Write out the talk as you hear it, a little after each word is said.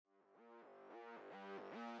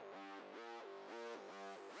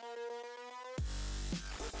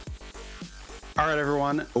All right,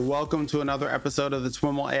 everyone. Welcome to another episode of the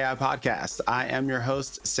TWIML AI podcast. I am your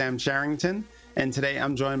host, Sam Charrington, and today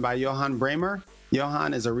I'm joined by Johan Bramer.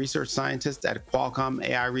 Johan is a research scientist at Qualcomm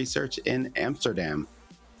AI Research in Amsterdam.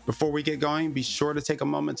 Before we get going, be sure to take a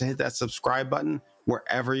moment to hit that subscribe button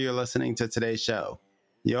wherever you're listening to today's show.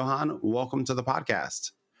 Johan, welcome to the podcast.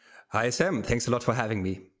 Hi, Sam. Thanks a lot for having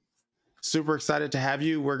me. Super excited to have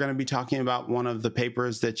you. We're going to be talking about one of the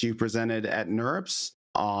papers that you presented at NeurIPS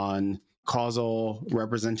on causal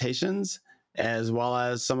representations, as well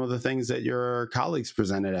as some of the things that your colleagues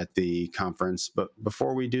presented at the conference. But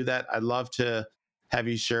before we do that, I'd love to have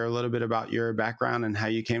you share a little bit about your background and how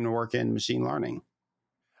you came to work in machine learning.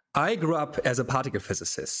 I grew up as a particle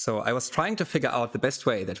physicist, so I was trying to figure out the best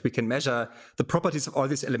way that we can measure the properties of all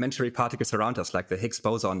these elementary particles around us, like the Higgs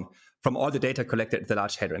boson, from all the data collected at the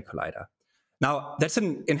Large Hadron Collider. Now, that's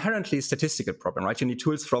an inherently statistical problem, right? You need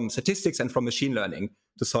tools from statistics and from machine learning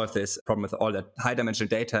to solve this problem with all that high-dimensional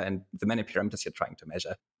data and the many parameters you're trying to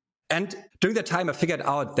measure. And during that time, I figured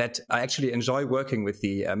out that I actually enjoy working with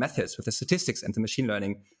the methods, with the statistics and the machine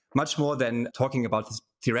learning, much more than talking about the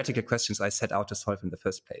theoretical questions I set out to solve in the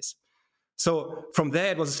first place. So from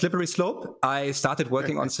there, it was a slippery slope. I started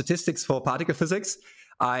working on statistics for particle physics.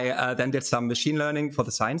 I then did some machine learning for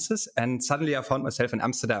the sciences. And suddenly I found myself in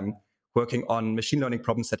Amsterdam working on machine learning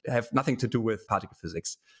problems that have nothing to do with particle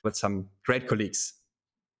physics with some great colleagues.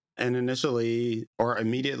 And initially or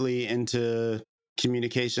immediately into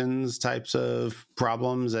communications types of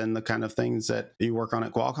problems and the kind of things that you work on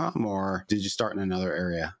at Qualcomm, or did you start in another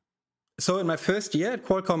area? So in my first year at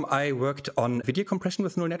Qualcomm, I worked on video compression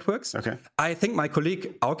with neural networks. Okay. I think my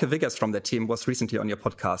colleague Auke Wiggers from the team was recently on your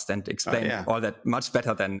podcast and explained all that much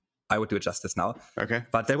better than I would do it justice now. Okay.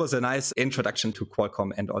 But there was a nice introduction to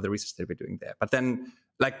Qualcomm and all the research that we're doing there. But then,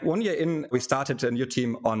 like 1 year in, we started a new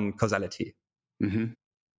team on causality. Mm-hmm.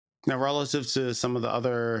 Now, relative to some of the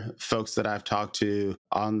other folks that I've talked to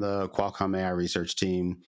on the Qualcomm AI research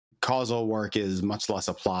team, causal work is much less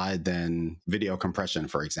applied than video compression,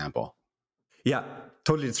 for example. Yeah,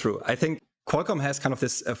 totally true. I think Qualcomm has kind of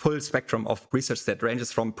this full spectrum of research that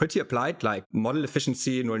ranges from pretty applied, like model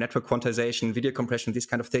efficiency, neural network quantization, video compression, these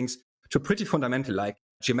kind of things, to pretty fundamental, like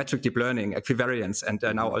geometric deep learning, equivariance, and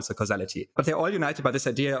now also causality. But they're all united by this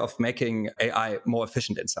idea of making AI more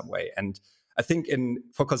efficient in some way. And I think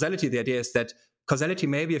for causality, the idea is that causality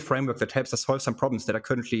may be a framework that helps us solve some problems that are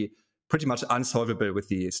currently pretty much unsolvable with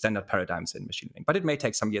the standard paradigms in machine learning. But it may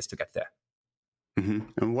take some years to get there. Mm-hmm.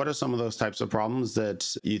 And what are some of those types of problems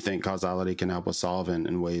that you think causality can help us solve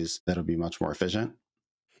in ways that'll be much more efficient?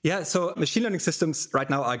 Yeah, so machine learning systems right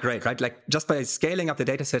now are great, right? Like just by scaling up the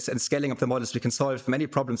data sets and scaling up the models, we can solve many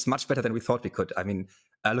problems much better than we thought we could. I mean,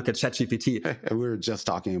 look at ChatGPT. We were just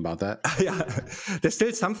talking about that. Yeah, there's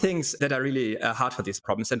still some things that are really hard for these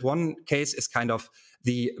problems. And one case is kind of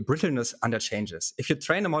the brittleness under changes. If you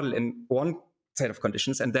train a model in one set of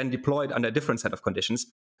conditions and then deploy it under a different set of conditions,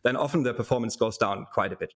 then often the performance goes down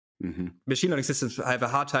quite a bit. Mm-hmm. Machine learning systems have a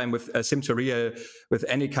hard time with sim to real, with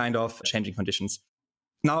any kind of changing conditions.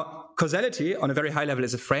 Now, causality on a very high level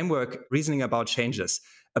is a framework reasoning about changes,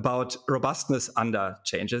 about robustness under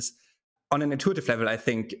changes. On an intuitive level, I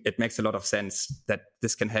think it makes a lot of sense that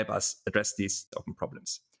this can help us address these open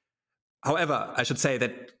problems. However, I should say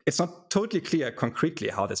that it's not totally clear concretely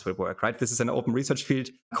how this will work, right? This is an open research field.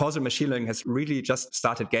 Causal machine learning has really just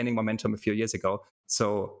started gaining momentum a few years ago.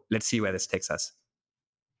 So let's see where this takes us.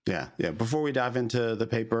 Yeah. Before we dive into the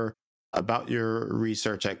paper, about your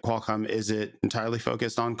research at Qualcomm, is it entirely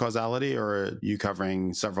focused on causality, or are you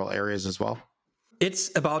covering several areas as well?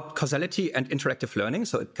 It's about causality and interactive learning.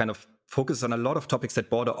 So it kind of focuses on a lot of topics that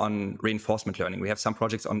border on reinforcement learning. We have some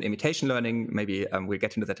projects on imitation learning. Maybe we'll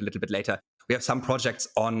get into that a little bit later. We have some projects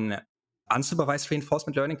on unsupervised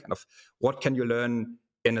reinforcement learning, kind of what can you learn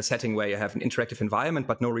in a setting where you have an interactive environment,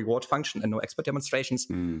 but no reward function and no expert demonstrations.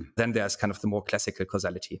 Then there's kind of the more classical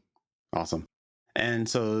causality. Awesome. And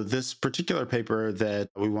so this particular paper that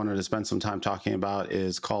we wanted to spend some time talking about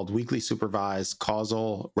is called Weakly Supervised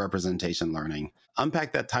Causal Representation Learning.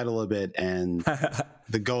 Unpack that title a bit and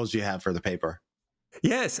the goals you have for the paper.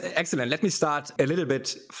 Yes, excellent. Let me start a little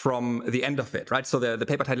bit from the end of it, right? So the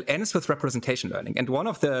paper title ends with representation learning. And one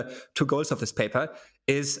of the two goals of this paper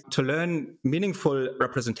is to learn meaningful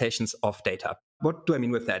representations of data. What do I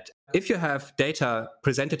mean with that? If you have data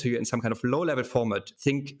presented to you in some kind of low-level format,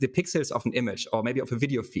 think the pixels of an image or maybe of a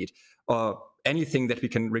video feed or anything that we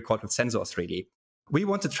can record with sensors, really. We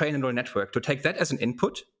want to train a neural network to take that as an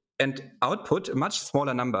input and output a much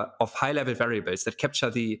smaller number of high-level variables that capture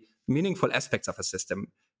the meaningful aspects of a system,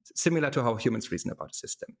 similar to how humans reason about a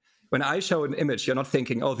system. When I show an image, you're not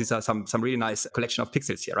thinking, oh, these are some really nice collection of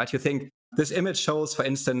pixels here, right? You think, This image shows, for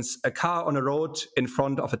instance, a car on a road in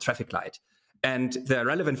front of a traffic light. And the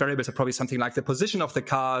relevant variables are probably something like the position of the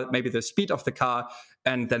car, maybe the speed of the car,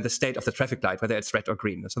 and then the state of the traffic light, whether it's red or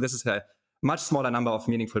green. So this is a much smaller number of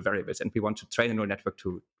meaningful variables, and we want to train a neural network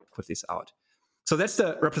to put these out. So that's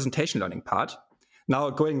the representation learning part. Now,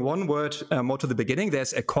 going one word more to the beginning,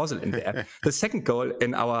 there's a causal in there. The second goal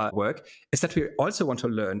in our work is that we also want to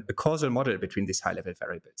learn a causal model between these high-level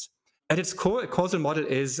variables. At its core, a causal model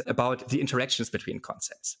is about the interactions between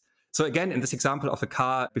concepts. So again, in this example of a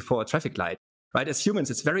car before a traffic light, right? As humans,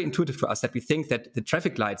 it's very intuitive to us that we think that the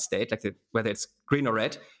traffic light state, like whether it's green or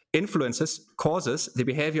red, causes the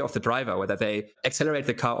behavior of the driver, whether they accelerate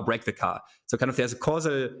the car or brake the car. So kind of there's a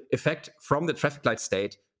causal effect from the traffic light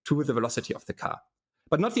state to the velocity of the car,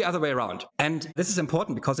 but not the other way around. And this is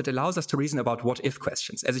important because it allows us to reason about what-if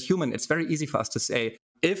questions. As a human, it's very easy for us to say,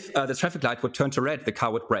 if the traffic light would turn to red, the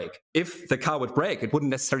car would brake. If the car would brake, it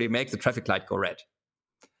wouldn't necessarily make the traffic light go red.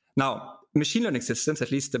 Now, machine learning systems,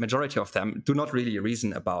 at least the majority of them, do not really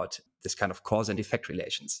reason about this kind of cause and effect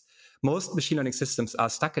relations. Most machine learning systems are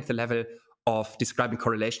stuck at the level of describing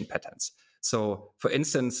correlation patterns. So, for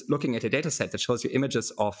instance, looking at a data set that shows you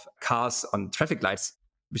images of cars on traffic lights,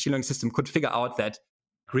 machine learning system could figure out that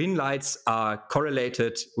green lights are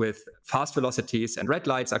correlated with fast velocities and red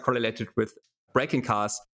lights are correlated with braking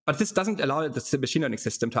cars. But this doesn't allow the machine learning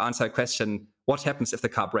system to answer a question, what happens if the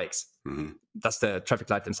car brakes? Mm-hmm. Does the traffic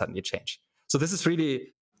light then suddenly change? So this is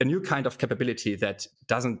really a new kind of capability that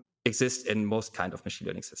doesn't exist in most kind of machine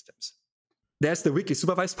learning systems. There's the weakly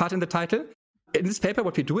supervised part in the title. In this paper,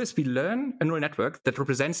 what we do is we learn a neural network that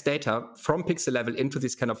represents data from pixel level into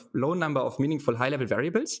this kind of low number of meaningful high-level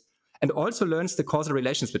variables, and also learns the causal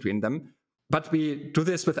relations between them. But we do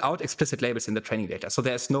this without explicit labels in the training data. So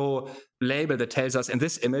there's no label that tells us in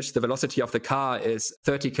this image, the velocity of the car is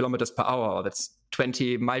 30 kilometers per hour, or that's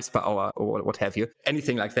 20 miles per hour, or what have you,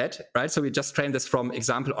 anything like that, right? So we just train this from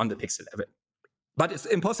example on the pixel level. But it's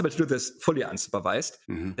impossible to do this fully unsupervised.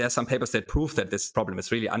 Mm-hmm. There are some papers that prove that this problem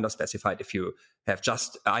is really underspecified if you have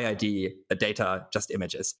just IID data, just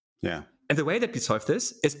images. Yeah. And the way that we solve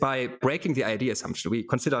this is by breaking the IID assumption. We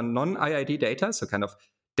consider non-IID data, so kind of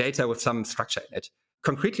data with some structure in it.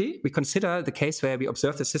 Concretely, we consider the case where we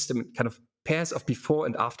observe the system kind of pairs of before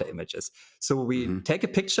and after images. So we take a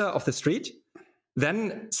picture of the street,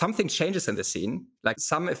 then something changes in the scene, like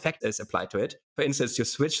some effect is applied to it. For instance, you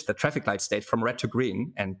switch the traffic light state from red to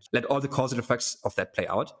green and let all the causal effects of that play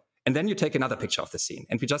out. And then you take another picture of the scene.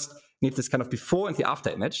 And we just need this kind of before and the after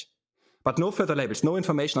image, but no further labels, no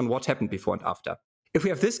information on what happened before and after. If we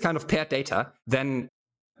have this kind of paired data, then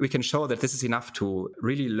we can show that this is enough to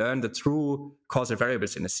really learn the true causal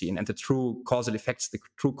variables in a scene and the true causal effects, the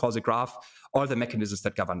true causal graph, all the mechanisms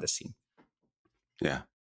that govern the scene. Yeah.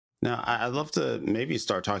 Now, I'd love to maybe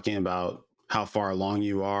start talking about how far along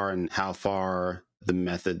you are and how far the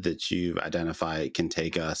method that you've identified can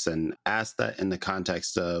take us, and ask that in the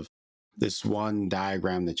context of this one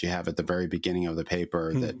diagram that you have at the very beginning of the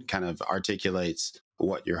paper that kind of articulates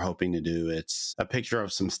what you're hoping to do. It's a picture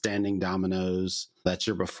of some standing dominoes. That's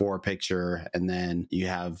your before picture. And then you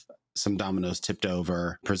have some dominoes tipped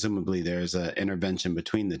over. Presumably there's an intervention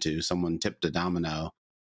between the two. Someone tipped a domino.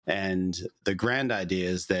 And the grand idea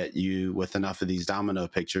is that you, with enough of these domino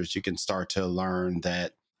pictures, you can start to learn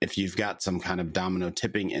that if you've got some kind of domino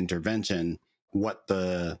tipping intervention, what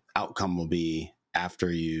the outcome will be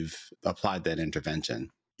after you've applied that intervention.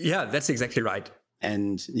 Yeah, that's exactly right.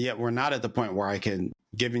 And yet we're not at the point where I can,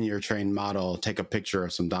 given your trained model, take a picture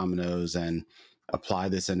of some dominoes and apply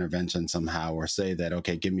this intervention somehow, or say that,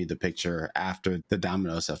 okay, give me the picture after the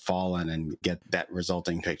dominoes have fallen and get that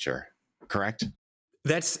resulting picture. Correct?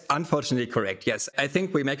 That's unfortunately correct. Yes. I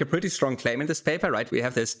think we make a pretty strong claim in this paper, right? We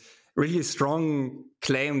have this really strong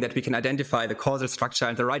claim that we can identify the causal structure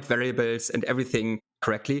and the right variables and everything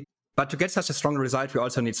correctly. But to get such a strong result, we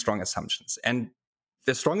also need strong assumptions. And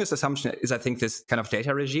the strongest assumption is, I think, this kind of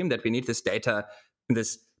data regime, that we need this data in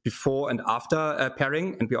this before and after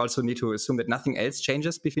pairing. And we also need to assume that nothing else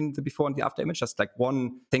changes between the before and the after image, just like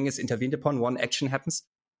one thing is intervened upon, one action happens.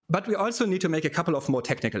 But we also need to make a couple of more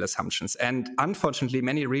technical assumptions. And unfortunately,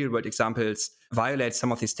 many real-world examples violate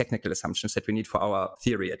some of these technical assumptions that we need for our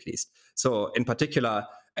theory, at least. So in particular,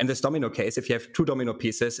 in this domino case, if you have two domino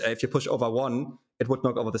pieces, if you push over one, it would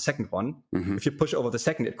knock over the second one. Mm-hmm. If you push over the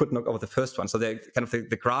second, it could knock over the first one. So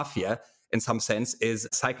the graph here, in some sense, is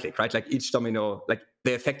cyclic, right? Like each domino, like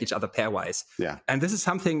they affect each other pairwise. Yeah. And this is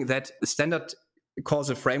something that standard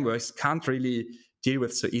causal frameworks can't really deal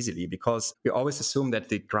with so easily, because we always assume that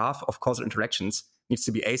the graph of causal interactions needs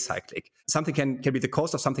to be acyclic. Something can be the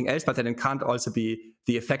cause of something else, but then it can't also be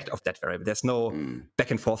the effect of that variable. There's no back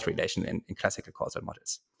and forth relation in classical causal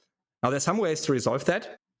models. Now, there's some ways to resolve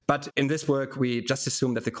that, but in this work, we just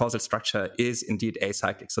assume that the causal structure is indeed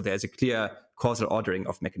acyclic. So there's a clear causal ordering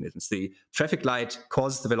of mechanisms. The traffic light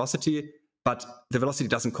causes the velocity, but the velocity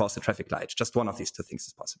doesn't cause the traffic light. Just one of these two things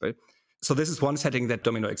is possible. So this is one setting that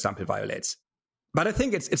domino example violates. But I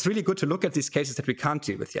think it's really good to look at these cases that we can't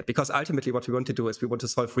deal with yet, because ultimately what we want to do is we want to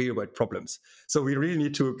solve real-world problems. So we really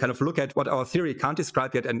need to kind of look at what our theory can't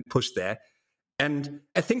describe yet and push there. And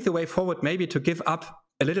I think the way forward may be to give up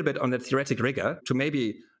a little bit on the theoretic rigor, to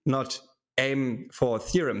maybe not aim for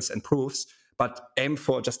theorems and proofs, but aim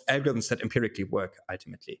for just algorithms that empirically work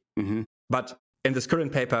ultimately. But in this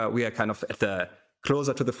current paper, we are kind of at the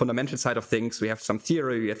closer to the fundamental side of things. We have some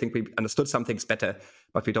theory. I think we understood some things better,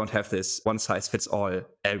 but we don't have this one-size-fits-all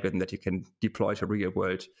algorithm that you can deploy to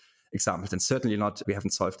real-world examples. And certainly not, we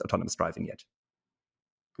haven't solved autonomous driving yet.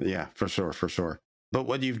 Yeah, for sure. But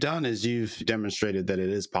what you've done is you've demonstrated that it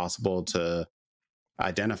is possible to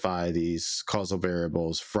identify these causal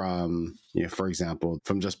variables from, for example,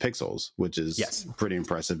 from just pixels, which is pretty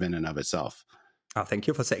impressive in and of itself. Thank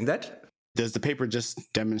you for saying that. Does the paper just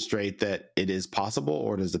demonstrate that it is possible,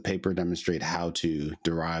 or does the paper demonstrate how to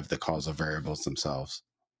derive the causal variables themselves?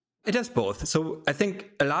 It does both. So I think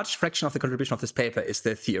a large fraction of the contribution of this paper is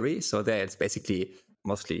the theory. So there it's basically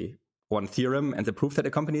mostly one theorem and the proof that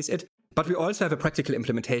accompanies it. But we also have a practical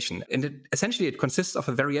implementation. And essentially it consists of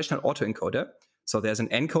a variational autoencoder. So there's an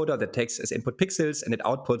encoder that takes as input pixels and it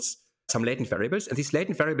outputs some latent variables. And these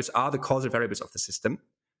latent variables are the causal variables of the system.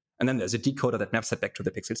 And then there's a decoder that maps that back to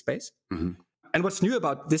the pixel space. And what's new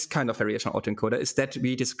about this kind of variational autoencoder is that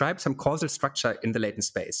we describe some causal structure in the latent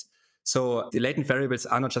space. So the latent variables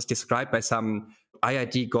are not just described by some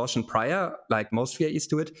IID Gaussian prior, like most VIEs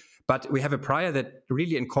do it, but we have a prior that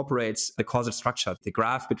really incorporates the causal structure, the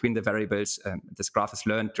graph between the variables. This graph is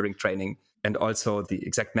learned during training, and also the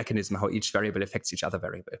exact mechanism how each variable affects each other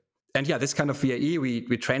variable. And this kind of VIE,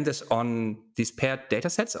 we train this on these paired data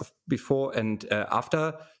sets of before and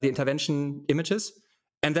after the intervention images.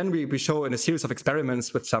 And then we show in a series of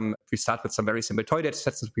experiments we start with some very simple toy data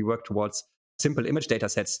sets, and we work towards simple image data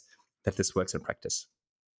sets, that this works in practice.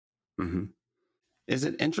 Is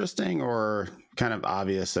it interesting or kind of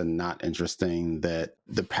obvious and not interesting that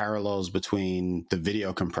the parallels between the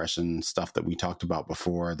video compression stuff that we talked about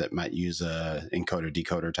before that might use a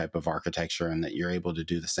encoder-decoder type of architecture, and that you're able to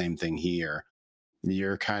do the same thing here?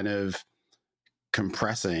 You're kind of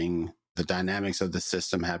compressing the dynamics of the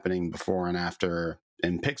system happening before and after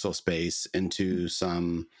in pixel space into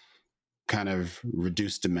some kind of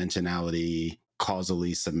reduced dimensionality,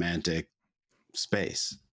 causally semantic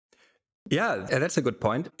space. Yeah, that's a good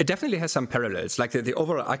point. It definitely has some parallels. Like the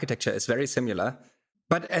overall architecture is very similar.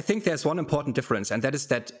 But I think there's one important difference, and that is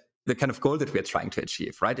that the kind of goal that we're trying to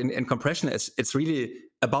achieve, right? In compression, it's really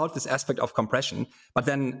about this aspect of compression, but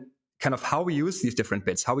then kind of how we use these different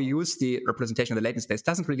bits, how we use the representation of the latent space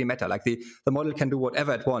doesn't really matter. Like the model can do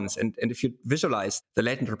whatever it wants. And if you visualize the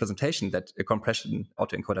latent representation that a compression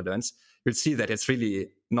autoencoder learns, you'll see that it's really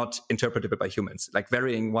not interpretable by humans. Like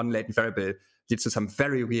varying one latent variable leads to some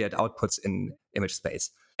very weird outputs in image space.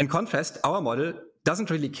 In contrast, our model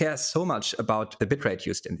doesn't really care so much about the bitrate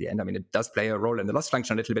used in the end. I mean, it does play a role in the loss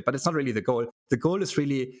function a little bit, but it's not really the goal. The goal is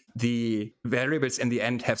really the variables in the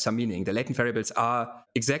end have some meaning. The latent variables are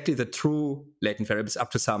exactly the true latent variables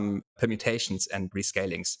up to some permutations and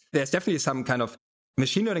rescalings. There's definitely some kind of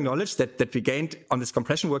machine learning knowledge that we gained on this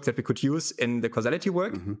compression work that we could use in the causality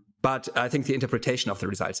work, but I think the interpretation of the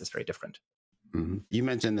results is very different. You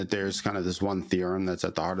mentioned that there's kind of this one theorem that's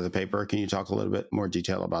at the heart of the paper. Can you talk a little bit more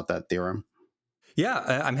detail about that theorem?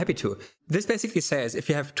 Yeah, I'm happy to. This basically says if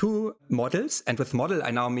you have two models, and with model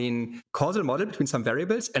I now mean causal model between some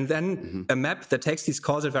variables, and then a map that takes these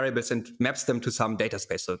causal variables and maps them to some data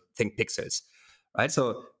space, so think pixels, right?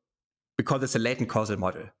 So we call this a latent causal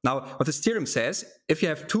model. Now, what this theorem says, if you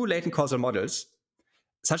have two latent causal models,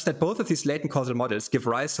 such that both of these latent causal models give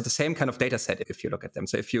rise to the same kind of data set if you look at them.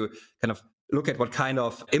 So if you kind of look at what kind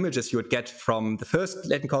of images you would get from the first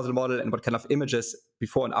latent causal model and what kind of images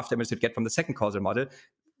before and after images you'd get from the second causal model,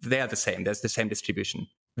 they are the same. There's the same distribution.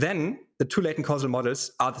 Then the two latent causal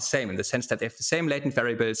models are the same in the sense that they have the same latent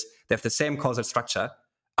variables, they have the same causal structure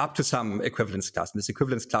up to some equivalence class. And this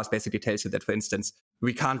equivalence class basically tells you that, for instance,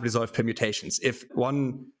 we can't resolve permutations. If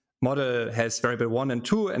one model has variable 1 and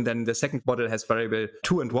 2, and then the second model has variable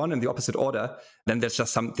 2 and 1 in the opposite order, then there's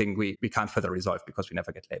just something we can't further resolve because we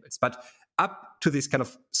never get labels. But up to these kind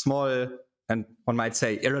of small, and one might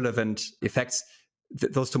say irrelevant effects,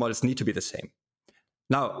 those two models need to be the same.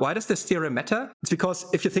 Now, why does this theorem matter? It's because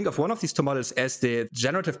if you think of one of these two models as the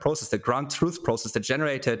generative process, the ground truth process that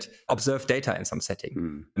generated observed data in some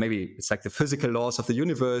setting, maybe it's like the physical laws of the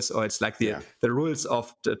universe, or it's like the rules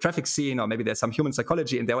of the traffic scene, or maybe there's some human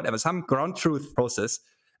psychology in there, whatever, some ground truth process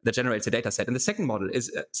that generates a data set. And the second model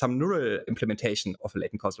is some neural implementation of a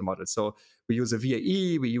latent causal model. So we use a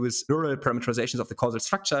VAE, we use neural parameterizations of the causal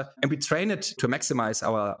structure, and we train it to maximize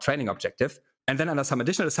our training objective. And then under some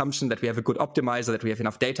additional assumption that we have a good optimizer, that we have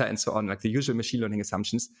enough data and so on, like the usual machine learning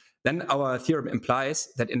assumptions, then our theorem implies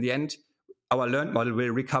that in the end, our learned model will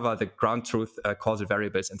recover the ground truth causal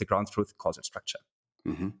variables and the ground truth causal structure.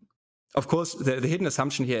 Mm-hmm. Of course, the hidden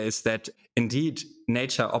assumption here is that indeed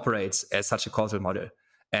nature operates as such a causal model.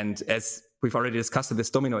 And as we've already discussed in this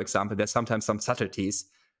domino example, there's sometimes some subtleties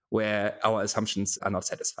where our assumptions are not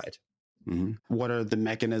satisfied. Mm-hmm. What are the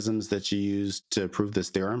mechanisms that you use to prove this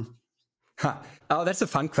theorem? Oh, that's a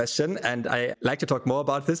fun question. And I like to talk more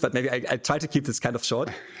about this, but maybe I try to keep this kind of short.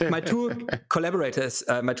 My two main collaborators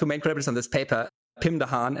on this paper, Pim de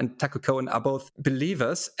Haan and Taku Cohen, are both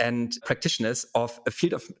believers and practitioners of a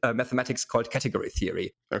field of mathematics called category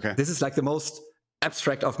theory. Okay. This is like the most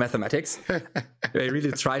abstract of mathematics. They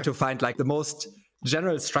really try to find like the most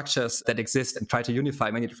general structures that exist and try to unify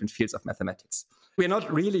many different fields of mathematics. We're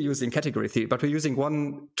not really using category theory, but we're using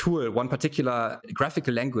one tool, one particular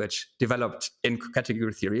graphical language developed in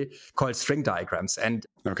category theory called string diagrams. And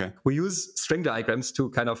we use string diagrams to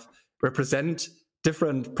kind of represent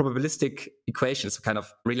different probabilistic equations, kind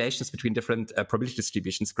of relations between different probability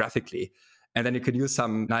distributions graphically. And then you can use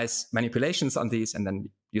some nice manipulations on these and then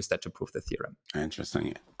use that to prove the theorem.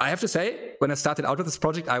 Interesting. I have to say, when I started out with this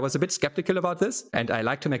project, I was a bit skeptical about this. And I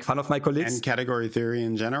like to make fun of my colleagues. And category theory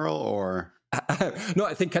in general, or? No,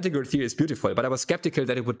 I think category theory is beautiful, but I was skeptical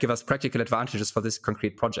that it would give us practical advantages for this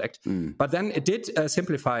concrete project. But then it did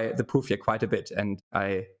simplify the proof here quite a bit. And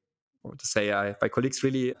I want to say my colleagues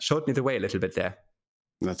really showed me the way a little bit there.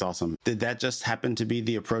 That's awesome. Did that just happen to be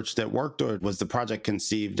the approach that worked, or was the project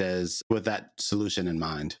conceived as with that solution in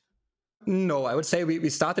mind? No, I would say we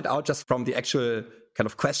started out just from the actual kind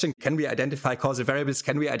of question, can we identify causal variables?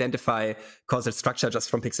 Can we identify causal structure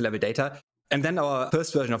just from pixel level data? And then our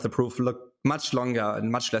first version of the proof looked much longer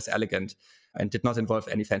and much less elegant and did not involve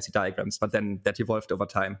any fancy diagrams. But then that evolved over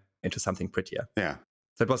time into something prettier. Yeah.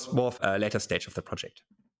 So it was more of a later stage of the project.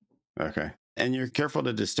 Okay. And you're careful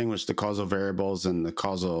to distinguish the causal variables and the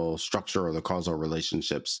causal structure or the causal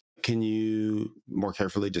relationships. Can you more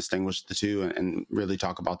carefully distinguish the two and really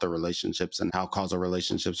talk about the relationships and how causal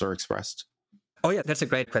relationships are expressed? Oh, yeah, that's a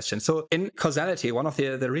great question. So in causality, one of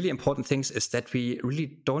the really important things is that we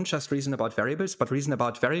really don't just reason about variables, but reason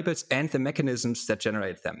about variables and the mechanisms that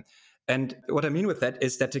generate them. And what I mean with that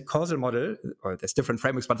is that the causal model, or there's different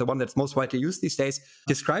frameworks, but the one that's most widely used these days,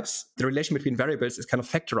 describes the relation between variables is kind of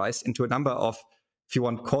factorized into a number of, if you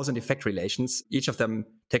want, cause and effect relations. Each of them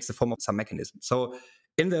takes the form of some mechanism. So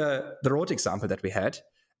in the road example that we had,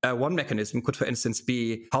 one mechanism could, for instance,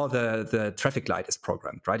 be how the traffic light is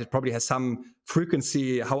programmed, right? It probably has some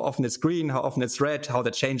frequency, how often it's green, how often it's red, how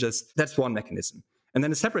that changes. That's one mechanism. And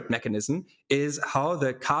then a separate mechanism is how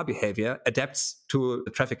the car behavior adapts to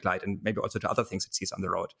the traffic light and maybe also to other things it sees on the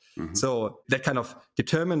road. Mm-hmm. So that kind of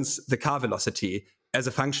determines the car velocity as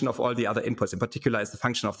a function of all the other inputs, in particular as the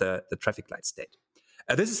function of the traffic light state.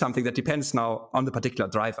 This is something that depends now on the particular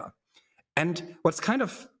driver. And what's kind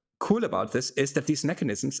of cool about this is that these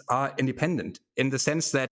mechanisms are independent in the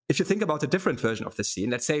sense that if you think about a different version of the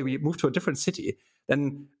scene, let's say we move to a different city,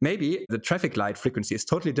 then maybe the traffic light frequency is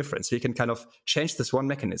totally different. So you can kind of change this one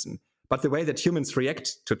mechanism. But the way that humans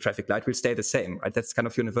react to traffic light will stay the same, right? That's kind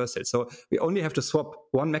of universal. So we only have to swap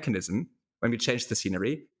one mechanism when we change the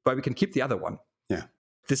scenery, but we can keep the other one. Yeah.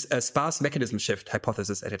 This sparse mechanism shift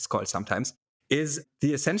hypothesis, as it's called sometimes, is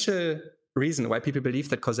the essential reason why people believe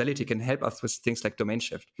that causality can help us with things like domain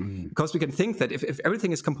shift. Because we can think that if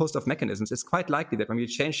everything is composed of mechanisms, it's quite likely that when we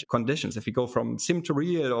change conditions, if we go from sim to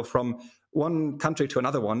real or from one country to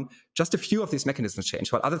another one, just a few of these mechanisms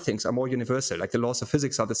change, while other things are more universal, like the laws of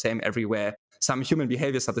physics are the same everywhere. Some human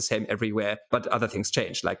behaviors are the same everywhere, but other things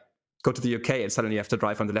change, like go to the UK and suddenly you have to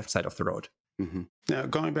drive on the left side of the road. Mm-hmm. Now,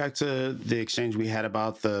 going back to the exchange we had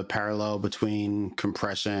about the parallel between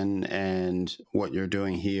compression and what you're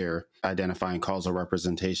doing here, identifying causal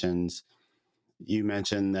representations, you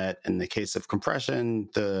mentioned that in the case of compression,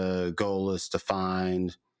 the goal is to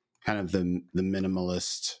find kind of the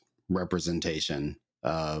minimalist representation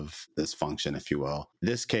of this function, if you will. In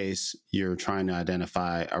this case, you're trying to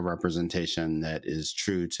identify a representation that is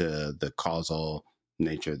true to the causal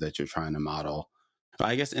nature that you're trying to model.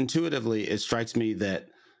 I guess intuitively, it strikes me that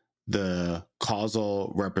the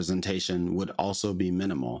causal representation would also be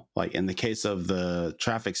minimal. Like in the case of the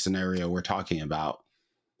traffic scenario we're talking about,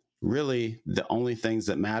 really the only things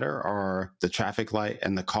that matter are the traffic light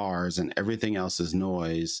and the cars, and everything else is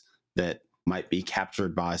noise that might be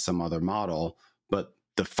captured by some other model. But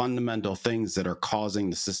the fundamental things that are causing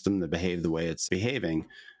the system to behave the way it's behaving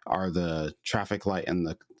are the traffic light and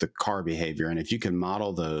the car behavior. And if you can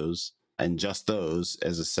model those and just those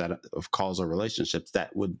as a set of causal relationships,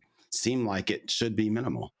 that would seem like it should be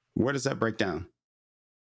minimal. Where does that break down?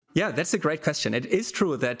 Yeah, that's a great question. It is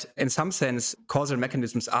true that in some sense, causal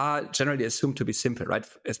mechanisms are generally assumed to be simple, right?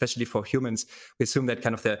 Especially for humans, we assume that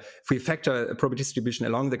if we factor a probability distribution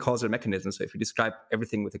along the causal mechanism, so if we describe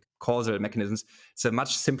everything with the causal mechanisms, it's a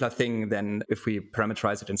much simpler thing than if we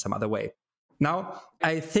parameterize it in some other way. Now,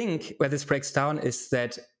 I think where this breaks down is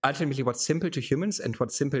that ultimately what's simple to humans and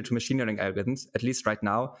what's simple to machine learning algorithms, at least right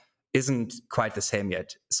now, isn't quite the same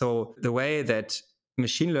yet. So the way that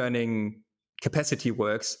machine learning capacity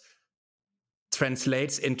works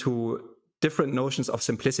translates into different notions of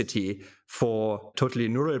simplicity for totally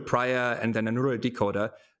neural prior and then a neural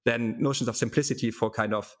decoder than notions of simplicity for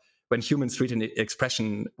when humans read an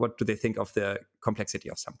expression, what do they think of the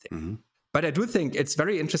complexity of something? Mm-hmm. But I do think it's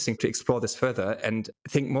very interesting to explore this further and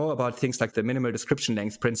think more about things like the minimal description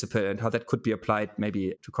length principle and how that could be applied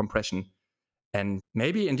maybe to compression. And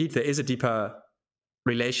maybe indeed there is a deeper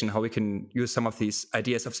relation, how we can use some of these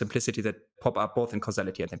ideas of simplicity that pop up both in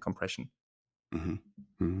causality and in compression. Mm-hmm.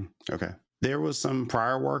 Mm-hmm. Okay. There was some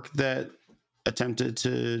prior work that attempted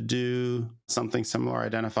to do something similar,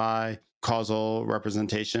 identify causal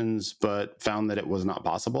representations, but found that it was not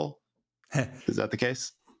possible. Is that the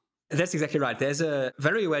case? That's exactly right. There's a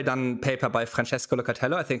very well done paper by Francesco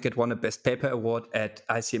Locatello. I think it won a Best Paper Award at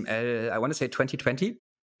ICML, I want to say 2020,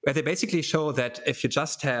 where they basically show that if you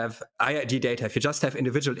just have IID data, if you just have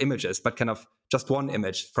individual images, but just one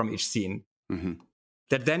image from each scene, mm-hmm.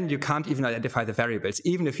 that then you can't even identify the variables,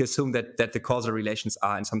 even if you assume that the causal relations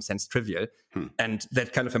are in some sense trivial. And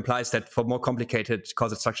that implies that for more complicated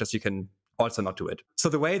causal structures, you can also not do it. So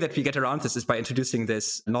the way that we get around this is by introducing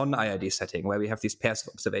this non-IID setting where we have these pairs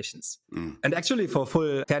of observations. And actually, for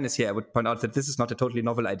full fairness here, I would point out that this is not a totally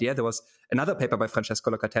novel idea. There was another paper by Francesco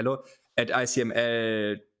Locatello at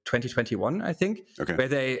ICML 2021, I think, where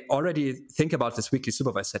they already think about this weakly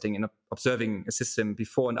supervised setting in observing a system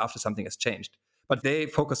before and after something has changed. But they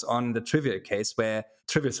focus on the trivial case where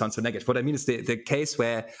trivial sounds so negative. What I mean is the case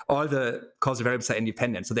where all the causal variables are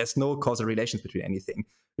independent. So there's no causal relations between anything.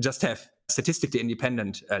 We just have statistically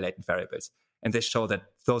independent latent variables. And they show that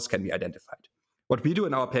those can be identified. What we do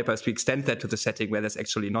in our paper is we extend that to the setting where there's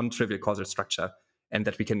actually non-trivial causal structure, and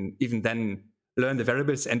that we can even then learn the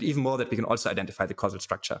variables, and even more that we can also identify the causal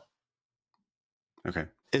structure. Okay.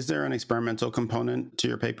 Is there an experimental component to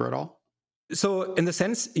your paper at all? So in the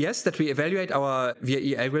sense, yes, that we evaluate our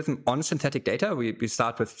VAE algorithm on synthetic data. We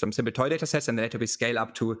start with some simple toy data sets, and then later we scale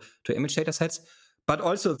up to image data sets. But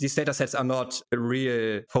also these data sets are not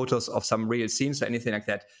real photos of some real scenes or anything like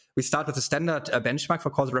that. We start with a standard benchmark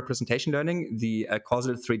for causal representation learning. The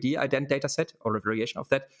causal 3D ident data set, or a variation of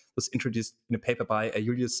that, was introduced in a paper by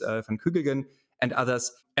Julius van Kugelgen and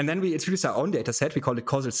others. And then we introduced our own data set. We called it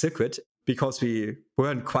causal circuit because we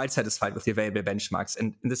weren't quite satisfied with the available benchmarks.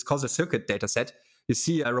 And in this causal circuit data set, you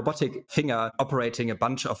see a robotic finger operating a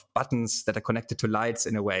bunch of buttons that are connected to lights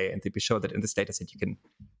in a way. And we show that in this data set, you can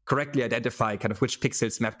correctly identify which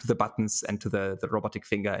pixels map to the buttons and to the robotic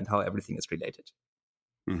finger and how everything is related.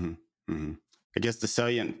 Mm-hmm. Mm-hmm. I guess the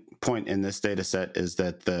salient point in this data set is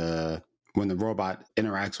that when the robot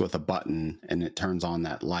interacts with a button and it turns on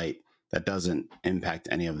that light, that doesn't impact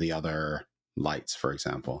any of the other lights, for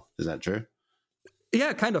example. Is that true?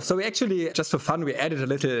 Yeah, kind of. So we actually, just for fun, we added a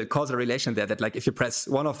little causal relation there that if you press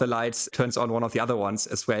one of the lights, turns on one of the other ones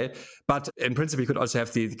as well. But in principle, you could also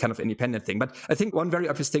have the independent thing. But I think one very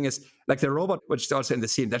obvious thing is the robot, which is also in the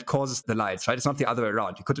scene, that causes the lights, right? It's not the other way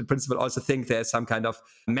around. You could in principle also think there's some kind of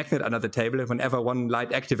magnet under the table. And whenever one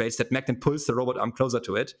light activates, that magnet pulls the robot arm closer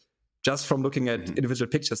to it. Just from looking at individual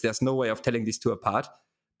pictures, there's no way of telling these two apart.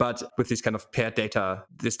 But with this paired data,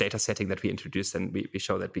 this data setting that we introduced, and we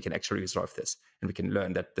show that we can actually resolve this. And we can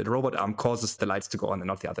learn that the robot arm causes the lights to go on and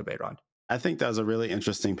not the other way around. I think that was a really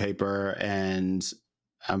interesting paper. And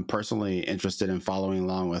I'm personally interested in following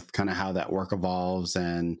along with how that work evolves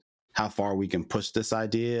and how far we can push this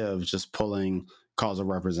idea of just pulling causal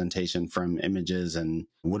representation from images and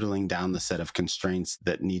whittling down the set of constraints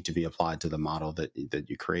that need to be applied to the model that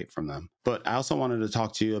you create from them. But I also wanted to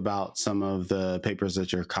talk to you about some of the papers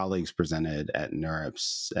that your colleagues presented at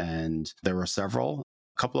NeurIPS, and there were several.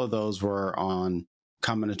 A couple of those were on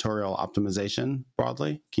combinatorial optimization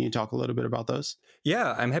broadly. Can you talk a little bit about those?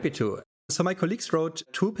 Yeah, I'm happy to. So my colleagues wrote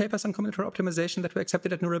 2 papers on combinatorial optimization that were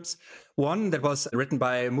accepted at NeurIPS. One that was written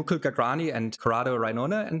by Mukul Gagrani and Corrado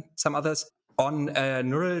Rainone and some others on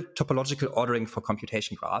neural topological ordering for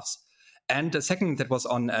computation graphs. And a second that was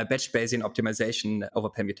on batch Bayesian optimization over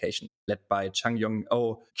permutation, led by Chang Young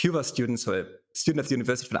Oh, CUVA students, so a student of the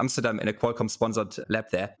University of Amsterdam in a Qualcomm-sponsored lab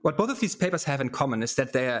there. What both of these papers have in common is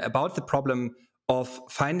that they're about the problem of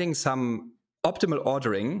finding some optimal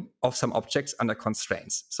ordering of some objects under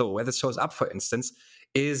constraints. So where this shows up, for instance,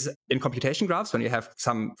 is in computation graphs when you have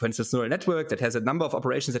some, for instance, neural network that has a number of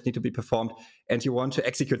operations that need to be performed and you want to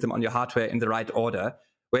execute them on your hardware in the right order.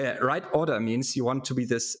 Where right order means you want to be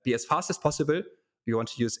as fast as possible, you want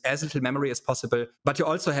to use as little memory as possible, but you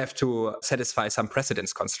also have to satisfy some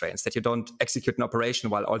precedence constraints that you don't execute an operation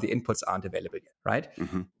while all the inputs aren't available yet, right?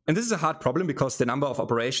 Mm-hmm. And this is a hard problem because the number of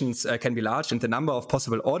operations can be large and the number of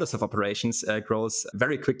possible orders of operations grows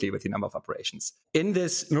very quickly with the number of operations. In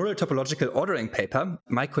this neural topological ordering paper,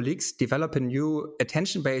 my colleagues develop a new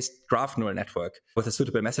attention-based graph neural network with a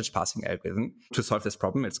suitable message passing algorithm to solve this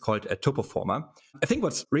problem. It's called a topoformer. I think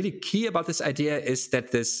what's really key about this idea is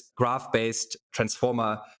that this graph-based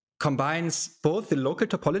transformer combines both the local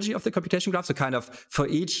topology of the computation graph, so kind of for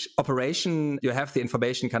each operation, you have the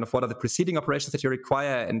information, kind of what are the preceding operations that you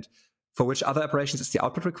require and for which other operations is the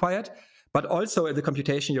output required, but also in the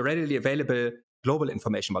computation, you're readily available global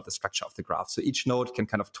information about the structure of the graph. So each node can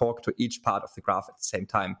kind of talk to each part of the graph at the same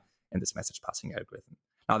time in this message passing algorithm.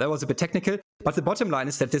 Now, that was a bit technical, but the bottom line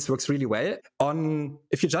is that this works really well.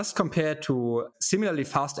 If you just compare to similarly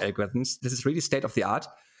fast algorithms, this is really state of the art,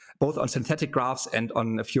 both on synthetic graphs and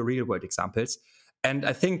on a few real-world examples. And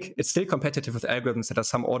I think it's still competitive with algorithms that are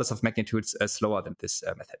some orders of magnitudes slower than this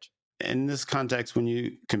method. In this context, when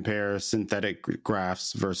you compare synthetic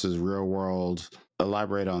graphs versus real-world,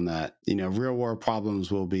 elaborate on that. Real-world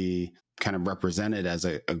problems will be kind of represented as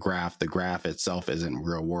a graph. The graph itself isn't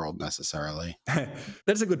real-world necessarily.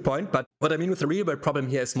 That's a good point. But what I mean with the real-world problem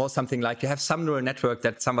here is more something like you have some neural network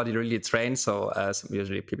that somebody really trained. So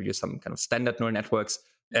usually people use some kind of standard neural networks.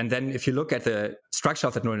 And then if you look at the structure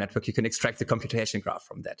of that neural network, you can extract the computation graph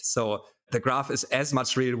from that. So the graph is as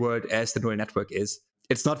much real world as the neural network is.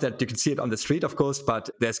 It's not that you can see it on the street, of course, but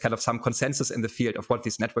there's kind of some consensus in the field of what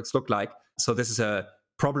these networks look like. So this is a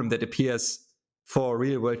problem that appears for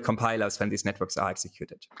real world compilers when these networks are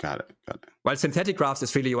executed. Got it. While synthetic graphs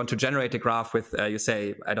is really you want to generate a graph with, you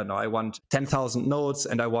say, I don't know, I want 10,000 nodes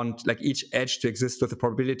and I want like each edge to exist with a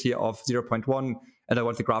probability of 0.1 and I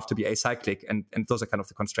want the graph to be acyclic. And those are kind of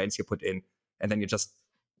the constraints you put in. And then you just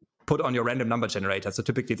put on your random number generator. So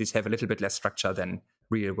typically these have a little bit less structure than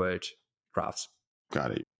real world graphs.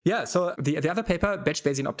 Got it. Yeah, so the other paper, Batch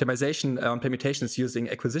Bayesian Optimization on Permutations using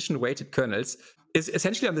Acquisition-Weighted Kernels, is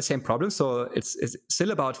essentially on the same problem. So it's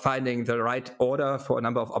still about finding the right order for a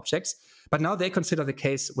number of objects. But now they consider the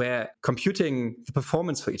case where computing the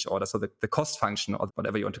performance for each order, so the cost function or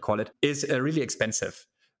whatever you want to call it, is really expensive.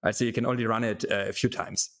 Right? So you can only run it a few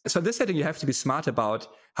times. So in this setting, you have to be smart about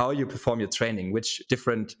how you perform your training, which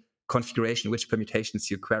different configuration, which permutations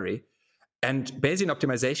you query. And Bayesian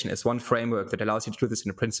optimization is one framework that allows you to do this in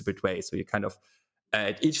a principled way. So you kind of,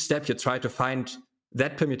 at each step, you try to find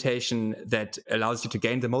that permutation that allows you to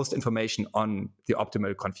gain the most information on the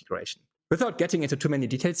optimal configuration. Without getting into too many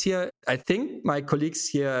details here, I think my colleagues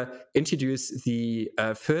here introduce the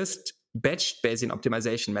first batch Bayesian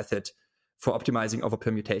optimization method for optimizing over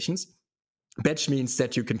permutations. Batch means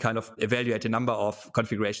that you can kind of evaluate a number of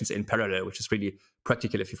configurations in parallel, which is really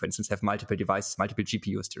practical if you, for instance, have multiple devices, multiple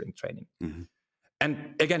GPUs during training. Mm-hmm.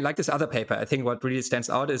 And again, like this other paper, I think what really stands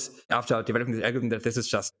out is after developing the algorithm that this is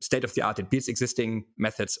just state of the art. It beats existing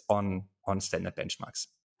methods on standard benchmarks.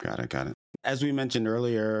 Got it. As we mentioned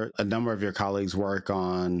earlier, a number of your colleagues work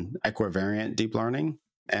on equivariant deep learning,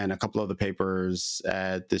 and a couple of the papers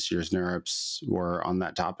at this year's NeurIPS were on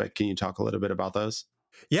that topic. Can you talk a little bit about those?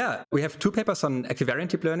 Yeah, we have 2 papers on equivariant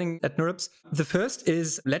deep learning at NeurIPS. The first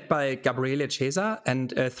is led by Gabriele Cesa,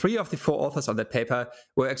 and 3 of the 4 authors on that paper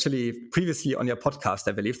were actually previously on your podcast,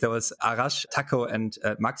 I believe. There was Arash, Taco, and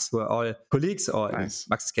Max, who are all colleagues, or nice. In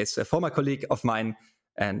Max's case, a former colleague of mine,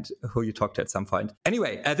 and who you talked to at some point.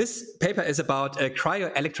 Anyway, this paper is about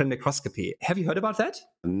cryo-electron microscopy. Have you heard about that?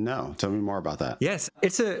 No. Tell me more about that. Yes.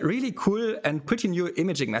 It's a really cool and pretty new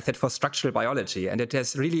imaging method for structural biology, and it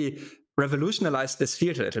has really revolutionized this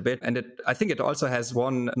field a little bit. And I think it also has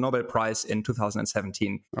won a Nobel Prize in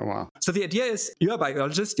 2017. Oh, wow. So the idea is you're a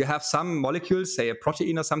biologist, you have some molecules, say a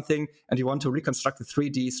protein or something, and you want to reconstruct the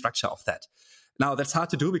 3D structure of that. Now, that's hard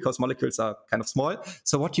to do because molecules are kind of small.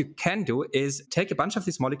 So what you can do is take a bunch of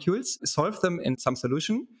these molecules, solve them in some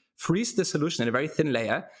solution, freeze the solution in a very thin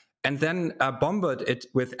layer, and then bombard it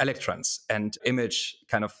with electrons and image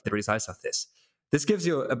kind of the results of this. This gives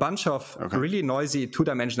you a bunch of really noisy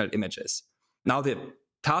two-dimensional images. Now, the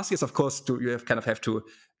task is, of course, you have to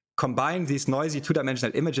combine these noisy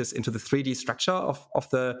two-dimensional images into the 3D structure of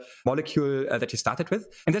the molecule that you started with.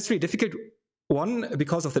 And that's really difficult. One,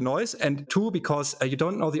 because of the noise, and two, because you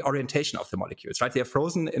don't know the orientation of the molecules, right? They are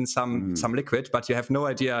frozen in some liquid, but you have no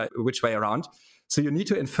idea which way around. So you need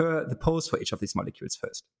to infer the pose for each of these molecules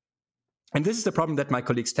first. And this is the problem that my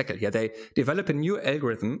colleagues tackle here. They develop a new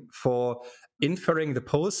algorithm for inferring the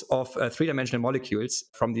pose of three-dimensional molecules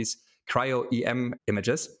from these cryo-EM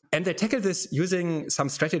images. And they tackle this using some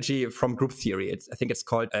strategy from group theory. I think it's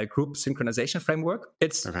called a group synchronization framework.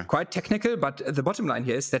 It's quite technical, but the bottom line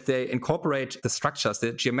here is that they incorporate the structures,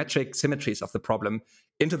 the geometric symmetries of the problem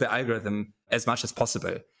into the algorithm as much as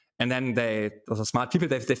possible. And then those are smart people,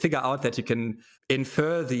 they figure out that you can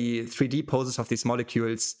infer the 3D poses of these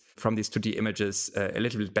molecules from these 2D images a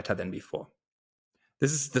little bit better than before.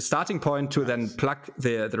 This is the starting point to then plug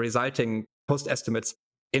the resulting post estimates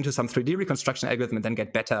into some 3D reconstruction algorithm and then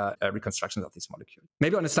get better reconstructions of these molecules.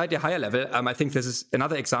 Maybe on a slightly higher level, I think this is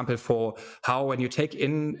another example for how when you take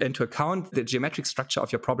into account the geometric structure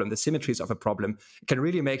of your problem, the symmetries of a problem, it can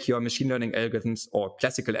really make your machine learning algorithms or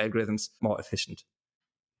classical algorithms more efficient.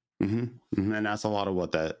 And that's a lot of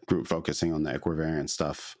what that group focusing on the equivariant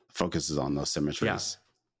stuff focuses on, those symmetries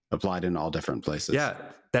applied in all different places. Yeah,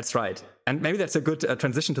 that's right. And maybe that's a good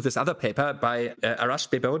transition to this other paper by Arash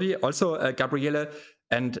Bebodi, also Gabriele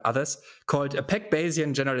and others, called a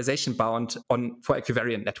Peck-Bayesian generalization bound for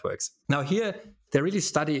equivariant networks. Now here, they really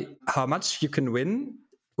study how much you can win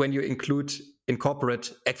when you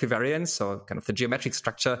incorporate equivariance, so kind of the geometric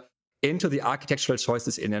structure, into the architectural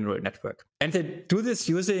choices in a neural network. And they do this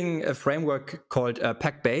using a framework called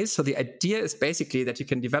Peck-Bayes. So the idea is basically that you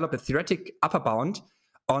can develop a theoretic upper bound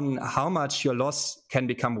on how much your loss can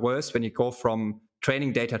become worse when you go from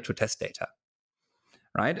training data to test data,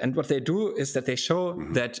 right? And what they do is that they show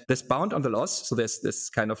that this bound on the loss, so there's this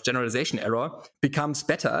kind of generalization error, becomes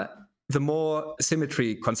better the more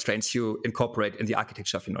symmetry constraints you incorporate in the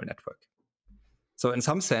architecture of your neural network. So in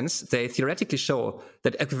some sense, they theoretically show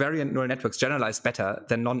that equivariant neural networks generalize better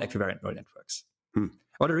than non-equivariant neural networks.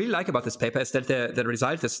 What I really like about this paper is that the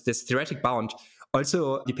result, this theoretic bound,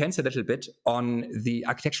 also depends a little bit on the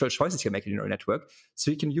architectural choices you make in your neural network.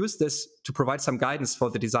 So you can use this to provide some guidance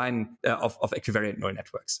for the design of equivariant neural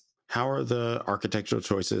networks. How are the architectural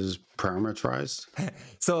choices parameterized?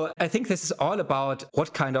 So I think this is all about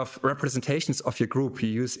what kind of representations of your group you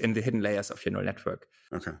use in the hidden layers of your neural network.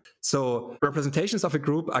 Okay. So representations of a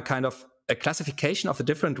group are kind of a classification of the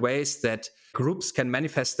different ways that groups can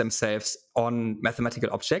manifest themselves on mathematical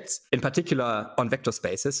objects, in particular on vector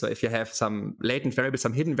spaces. So if you have some latent variables,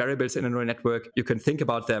 some hidden variables in a neural network, you can think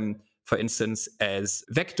about them, for instance, as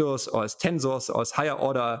vectors or as tensors or as higher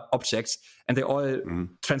order objects, and they all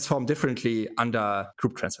transform differently under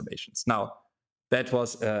group transformations. Now, that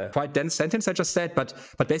was a quite dense sentence I just said, but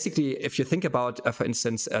basically, if you think about, for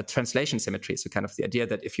instance, translation symmetry, so kind of the idea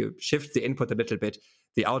that if you shift the input a little bit,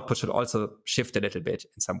 the output should also shift a little bit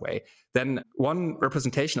in some way, then one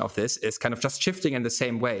representation of this is kind of just shifting in the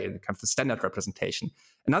same way, kind of the standard representation.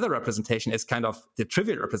 Another representation is kind of the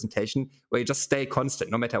trivial representation, where you just stay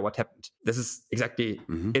constant no matter what happened. This is exactly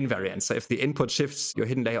invariant. So if the input shifts, your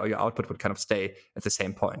hidden layer or your output would kind of stay at the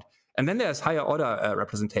same point. And then there's higher order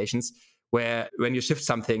representations, where when you shift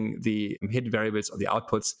something, the hidden variables or the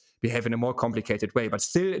outputs behave in a more complicated way, but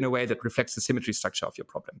still in a way that reflects the symmetry structure of your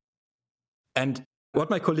problem. And what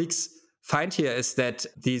my colleagues find here is that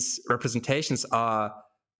these representations are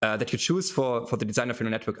that you choose for the design of your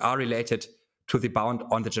neural network are related to the bound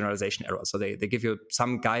on the generalization error. So they give you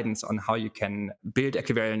some guidance on how you can build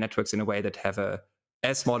equivariant networks in a way that have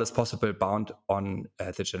as small as possible bound on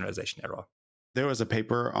the generalization error. There was a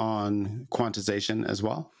paper on quantization as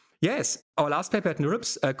well. Yes, our last paper at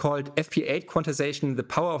NeurIPS called FP8 Quantization, the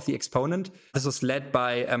Power of the Exponent. This was led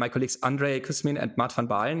by my colleagues André Kuzmin and Mart van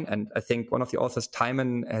Baalen, and I think one of the authors,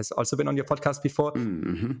 Timon, has also been on your podcast before,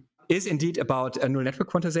 is indeed about neural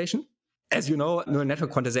network quantization. As you know, neural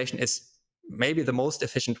network quantization is maybe the most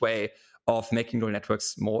efficient way of making neural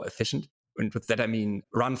networks more efficient. And with that, I mean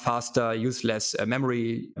run faster, use less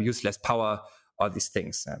memory, use less power, all these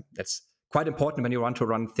things. That's quite important when you want to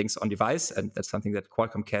run things on device, and that's something that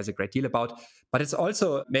Qualcomm cares a great deal about. But it's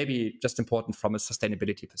also maybe just important from a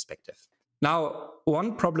sustainability perspective. Now,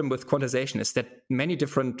 one problem with quantization is that many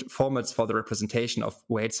different formats for the representation of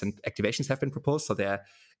weights and activations have been proposed. So there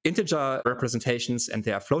integer representations and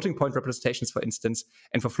there are floating point representations, for instance.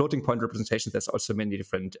 And for floating point representations, there's also many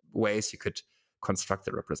different ways you could construct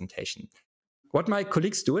the representation. What my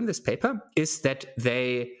colleagues do in this paper is that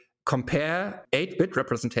they compare 8-bit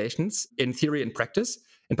representations in theory and practice.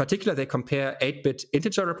 In particular, they compare 8-bit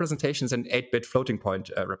integer representations and 8-bit floating point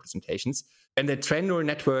representations. And they train neural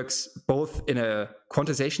networks both in a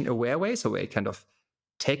quantization-aware way, so where you kind of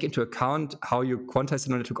take into account how you quantize the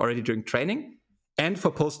neural network already during training, and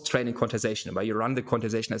for post-training quantization, where you run the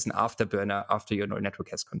quantization as an afterburner after your neural network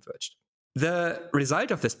has converged. The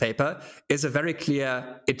result of this paper is a very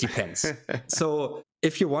clear, it depends. So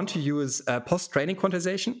if you want to use post-training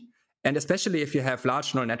quantization, and especially if you have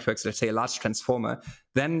large neural networks, let's say a large transformer,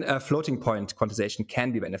 then floating point quantization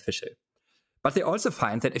can be beneficial. But they also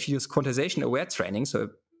find that if you use quantization-aware training, so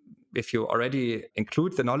if you already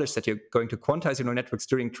include the knowledge that you're going to quantize your neural networks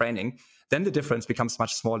during training, then the difference becomes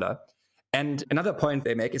much smaller. And another point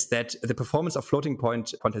they make is that the performance of floating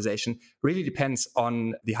point quantization really depends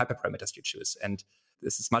on the hyperparameters you choose. And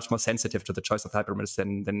this is much more sensitive to the choice of hyperparameters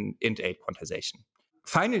than int8 quantization.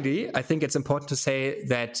 Finally, I think it's important to say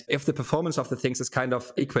that if the performance of the things is kind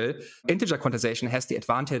of equal, integer quantization has the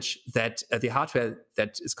advantage that the hardware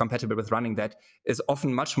that is compatible with running that is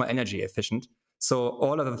often much more energy efficient. So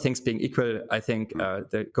all other things being equal, I think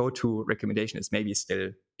the go-to recommendation is maybe still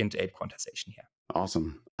int8 quantization here.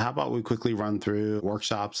 Awesome. How about we quickly run through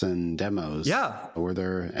workshops and demos? Yeah. Were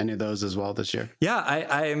there any of those as well this year? Yeah,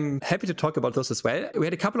 I'm happy to talk about those as well. We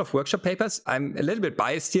had a couple of workshop papers. I'm a little bit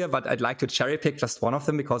biased here, but I'd like to cherry pick just one of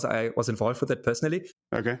them because I was involved with it personally.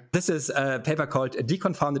 Okay. This is a paper called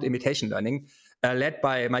Deconfounded Imitation Learning, led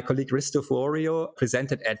by my colleague Risto Fuorio,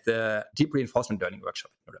 presented at the Deep Reinforcement Learning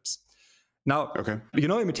workshop at NeurIPS. Now,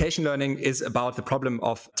 imitation learning is about the problem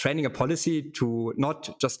of training a policy to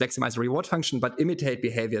not just maximize the reward function, but imitate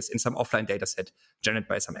behaviors in some offline data set generated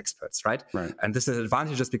by some experts, right? And this is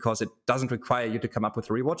advantageous because it doesn't require you to come up with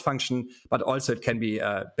a reward function, but also it can be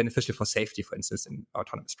beneficial for safety, for instance, in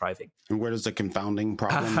autonomous driving. And where does the confounding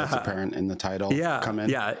problem that's apparent in the title come in?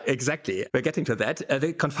 Yeah, exactly. We're getting to that.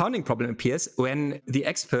 The confounding problem appears when the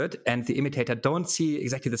expert and the imitator don't see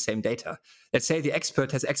exactly the same data. Let's say the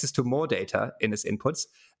expert has access to more data in his inputs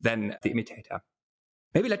than the imitator.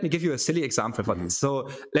 Maybe let me give you a silly example for this. So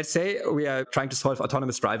let's say we are trying to solve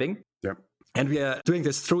autonomous driving. Yep. And we are doing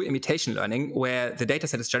this through imitation learning where the data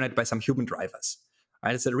set is generated by some human drivers.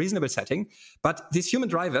 Right? It's a reasonable setting, but these human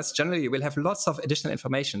drivers generally will have lots of additional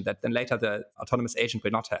information that then later the autonomous agent will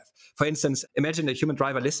not have. For instance, imagine a human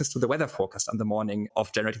driver listens to the weather forecast on the morning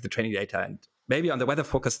of generating the training data, and maybe on the weather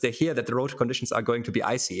forecast they hear that the road conditions are going to be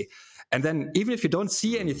icy. And then even if you don't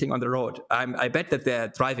see anything on the road, I bet that their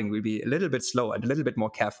driving will be a little bit slow and a little bit more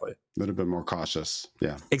careful. A little bit more cautious,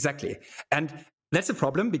 yeah. Exactly. And that's a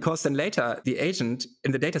problem because then later the agent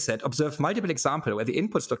in the dataset observes multiple examples where the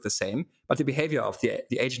inputs look the same, but the behavior of the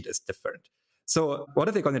agent is different. So what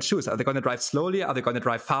are they going to choose? Are they going to drive slowly? Are they going to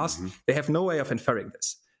drive fast? They have no way of inferring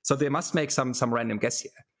this. So they must make some random guess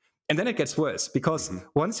here. And then it gets worse because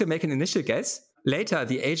once you make an initial guess, later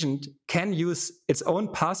the agent can use its own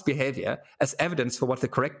past behavior as evidence for what the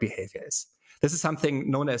correct behavior is. This is something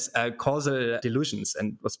known as causal delusions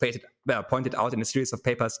and was pointed out in a series of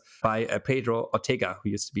papers by Pedro Ortega,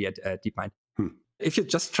 who used to be at DeepMind. If you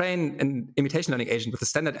just train an imitation learning agent with a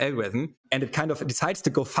standard algorithm and it kind of decides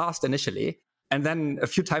to go fast initially, and then a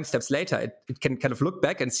few time steps later, it can kind of look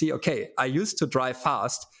back and see, okay, I used to drive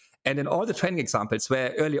fast. And in all the training examples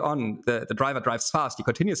where early on the driver drives fast, he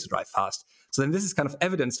continues to drive fast. So then this is kind of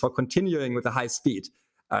evidence for continuing with a high speed.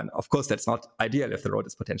 And of course, that's not ideal if the road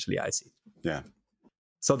is potentially icy. Yeah.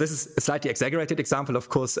 So this is a slightly exaggerated example. Of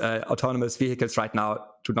course, autonomous vehicles right now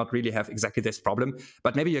do not really have exactly this problem,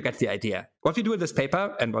 but maybe you get the idea. What we do in this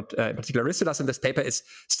paper, and what in particular Risto does in this paper, is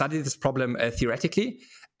study this problem theoretically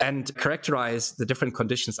and characterize the different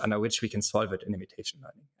conditions under which we can solve it in imitation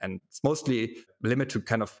learning. And it's mostly limited to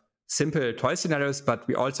kind of simple toy scenarios, but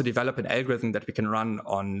we also develop an algorithm that we can run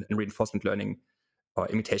on reinforcement learning or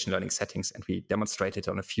imitation learning settings, and we demonstrate it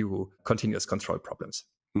on a few continuous control problems.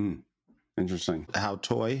 Interesting. How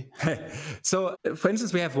toy? So, for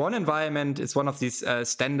instance, we have one environment. It's one of these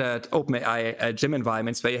standard OpenAI gym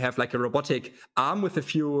environments where you have like a robotic arm with a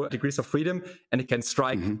few degrees of freedom, and it can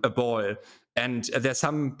strike a ball. And there's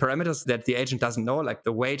some parameters that the agent doesn't know, like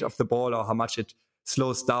the weight of the ball or how much it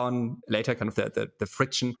slows down later, kind of the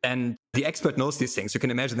friction. And the expert knows these things. You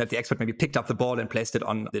can imagine that the expert maybe picked up the ball and placed it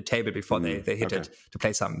on the table before they hit it to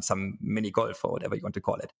play some mini golf or whatever you want to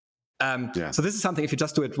call it. So this is something, if you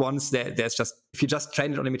just do it once, if you just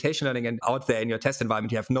train it on imitation learning and out there in your test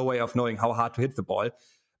environment, you have no way of knowing how hard to hit the ball.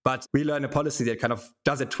 But we learn a policy that kind of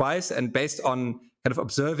does it twice, and based on kind of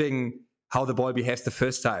observing how the ball behaves the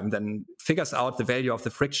first time, then figures out the value of the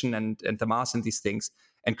friction and the mass in these things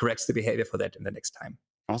and corrects the behavior for that in the next time.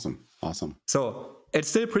 Awesome. So it's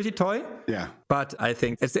still pretty toy. Yeah. But I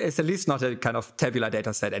think it's at least not a kind of tabular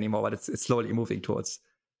data set anymore, but it's slowly moving towards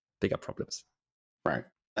bigger problems. Right.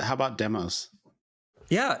 How about demos?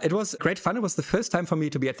 Yeah, it was great fun. It was the first time for me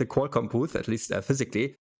to be at the Qualcomm booth, at least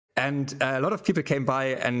physically. And a lot of people came by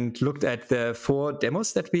and looked at the 4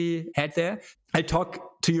 demos that we had there. I'll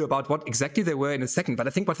talk to you about what exactly they were in a second, but I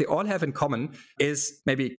think what they all have in common is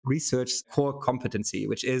maybe research core competency,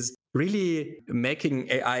 which is really making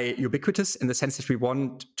AI ubiquitous in the sense that we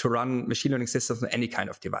want to run machine learning systems on any kind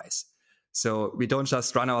of device. So we don't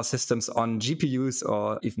just run our systems on GPUs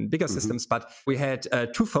or even bigger systems, but we had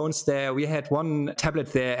 2 phones there, we had 1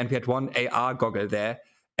 tablet there, and we had 1 AR goggle there.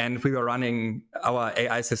 And we were running our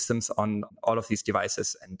AI systems on all of these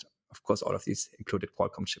devices. And of course, all of these included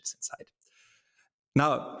Qualcomm chips inside.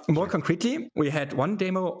 Now, more concretely, we had 1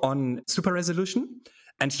 demo on super resolution.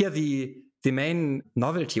 And here the main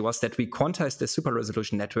novelty was that we quantized the super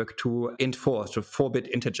resolution network to int4, to 4-bit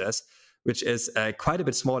integers, which is quite a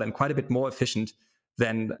bit smaller and quite a bit more efficient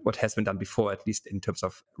than what has been done before, at least in terms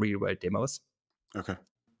of real-world demos. Okay.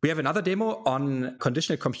 We have another demo on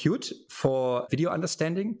conditional compute for video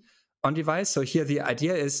understanding on device. So here the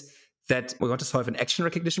idea is that we want to solve an action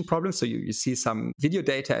recognition problem. So you see some video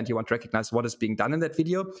data and you want to recognize what is being done in that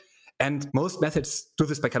video. And most methods do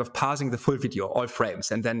this by kind of parsing the full video, all frames,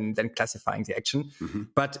 and then classifying the action.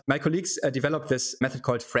 But my colleagues developed this method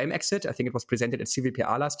called frame exit. I think it was presented at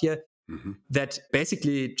CVPR last year. That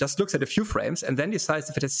basically just looks at a few frames and then decides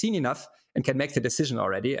if it has seen enough and can make the decision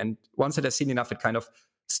already. And once it has seen enough, it kind of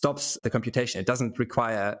stops the computation. It doesn't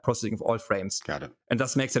require processing of all frames. Got it. And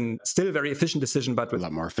thus makes a still very efficient decision, but with a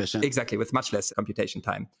lot more efficient. Exactly, with much less computation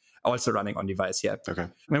time. Also running on device here. Okay.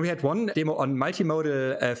 And we had 1 demo on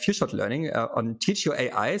multimodal few-shot learning on Teach Your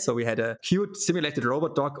AI. So we had a cute simulated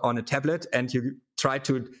robot dog on a tablet, and you try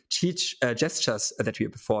to teach gestures that we are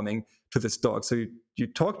performing to this dog. So you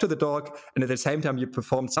talk to the dog, and at the same time you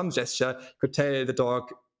perform some gesture. You could tell the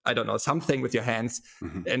dog, I don't know, something with your hands.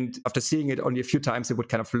 And after seeing it only a few times, it would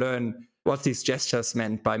kind of learn what these gestures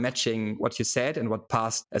meant by matching what you said and what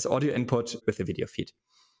passed as audio input with the video feed.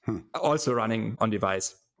 Also running on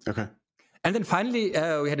device. Okay. And then finally,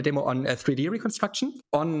 we had a demo on 3D reconstruction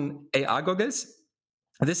on AR goggles.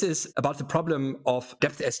 This is about the problem of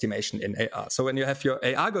depth estimation in AR. So when you have your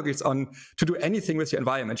AR goggles on to do anything with your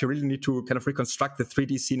environment, you really need to kind of reconstruct the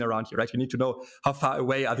 3D scene around you, right? You need to know how far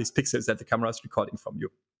away are these pixels that the camera is recording from you.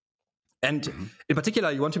 And in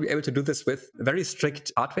particular, you want to be able to do this with very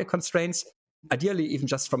strict hardware constraints, ideally even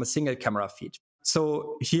just from a single camera feed.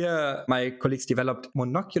 So here, my colleagues developed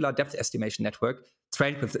monocular depth estimation network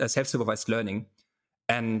trained with self-supervised learning,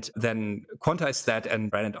 and then quantized that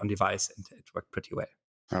and ran it on device, and it worked pretty well.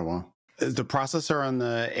 Oh, wow. Is the processor on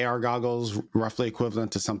the AR goggles roughly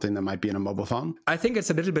equivalent to something that might be in a mobile phone? I think it's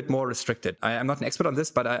a little bit more restricted. I'm not an expert on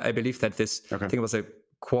this, but I believe that this, I think it was a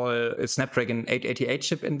Snapdragon 888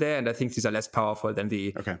 chip in there, and I think these are less powerful than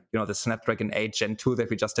the the Snapdragon 8 Gen 2 that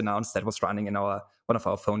we just announced that was running in one of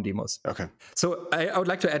our phone demos. Okay. So I would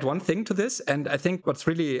like to add one thing to this, and I think what's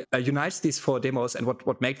really unites these 4 demos and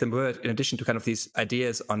what make them work, in addition to kind of these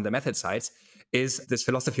ideas on the method sides, is this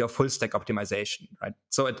philosophy of full stack optimization, right?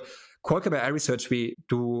 So at Qualcomm AI Research, we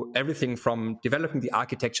do everything from developing the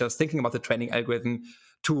architectures, thinking about the training algorithm,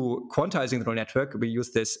 to quantizing the neural network. We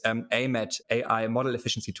use this AMAT AI model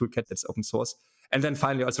efficiency toolkit that's open source. And then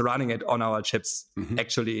finally also running it on our chips,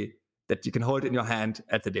 actually, that you can hold in your hand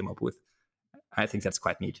at the demo booth. I think that's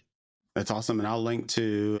quite neat. That's awesome. And I'll link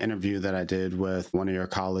to an interview that I did with one of your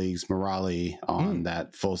colleagues, Murali, on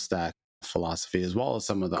that full stack philosophy, as well as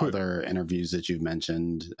some of the other interviews that you've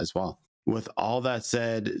mentioned as well. With all that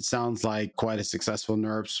said, it sounds like quite a successful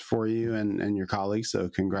NeurIPS for you and your colleagues, so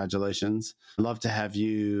congratulations. I'd love to have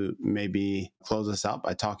you maybe close us out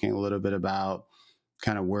by talking a little bit about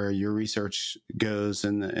kind of where your research goes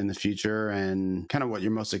in the future and kind of what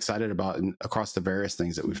you're most excited about across the various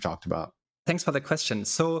things that we've talked about. Thanks for the question.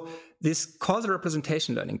 So this causal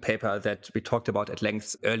representation learning paper that we talked about at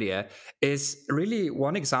length earlier is really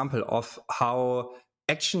one example of how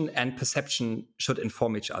action and perception should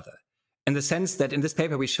inform each other. In the sense that in this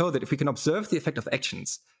paper, we show that if we can observe the effect of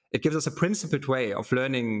actions, it gives us a principled way of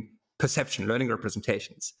learning perception, learning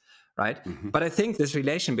representations, right? But I think this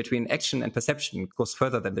relation between action and perception goes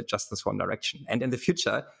further than just this one direction. And in the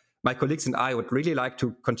future, my colleagues and I would really like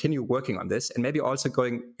to continue working on this and maybe also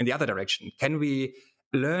going in the other direction. Can we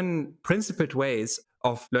learn principled ways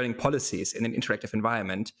of learning policies in an interactive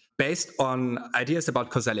environment based on ideas about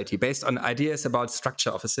causality, based on ideas about structure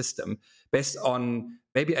of a system, based on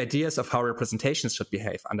maybe ideas of how representations should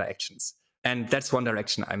behave under actions. And that's one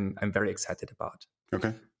direction I'm very excited about.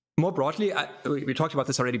 Okay. More broadly, we talked about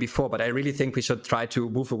this already before, but I really think we should try to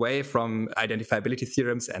move away from identifiability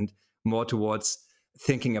theorems and more towards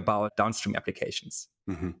thinking about downstream applications.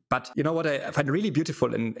 Mm-hmm. But you know what I find really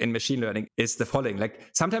beautiful in machine learning is the following. Like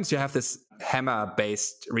sometimes you have this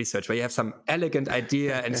hammer-based research where you have some elegant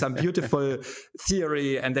idea and some beautiful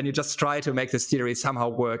theory, and then you just try to make this theory somehow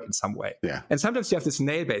work in some way. Yeah. And sometimes you have this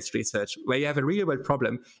nail-based research where you have a real-world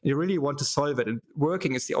problem and you really want to solve it, and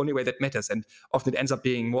working is the only way that matters. And often it ends up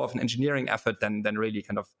being more of an engineering effort than really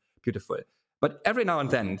kind of beautiful. But every now and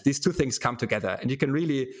then, these two things come together and you can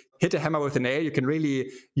really hit a hammer with a nail. You can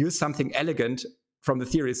really use something elegant from the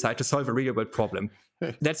theory side to solve a real world problem.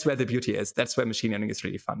 That's where the beauty is. That's where machine learning is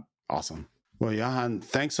really fun. Awesome. Well, Johan,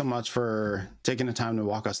 thanks so much for taking the time to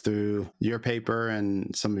walk us through your paper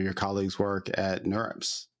and some of your colleagues' work at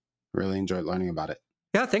NeurIPS. Really enjoyed learning about it.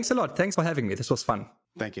 Yeah, thanks a lot. Thanks for having me. This was fun.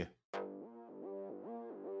 Thank you.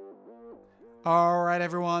 All right,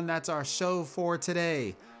 everyone, that's our show for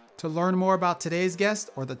today. To learn more about today's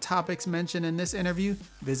guest or the topics mentioned in this interview,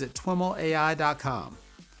 visit twimlai.com.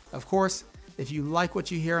 Of course, if you like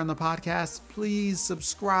what you hear on the podcast, please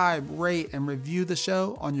subscribe, rate, and review the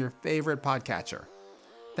show on your favorite podcatcher.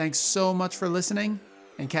 Thanks so much for listening,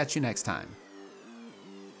 and catch you next time.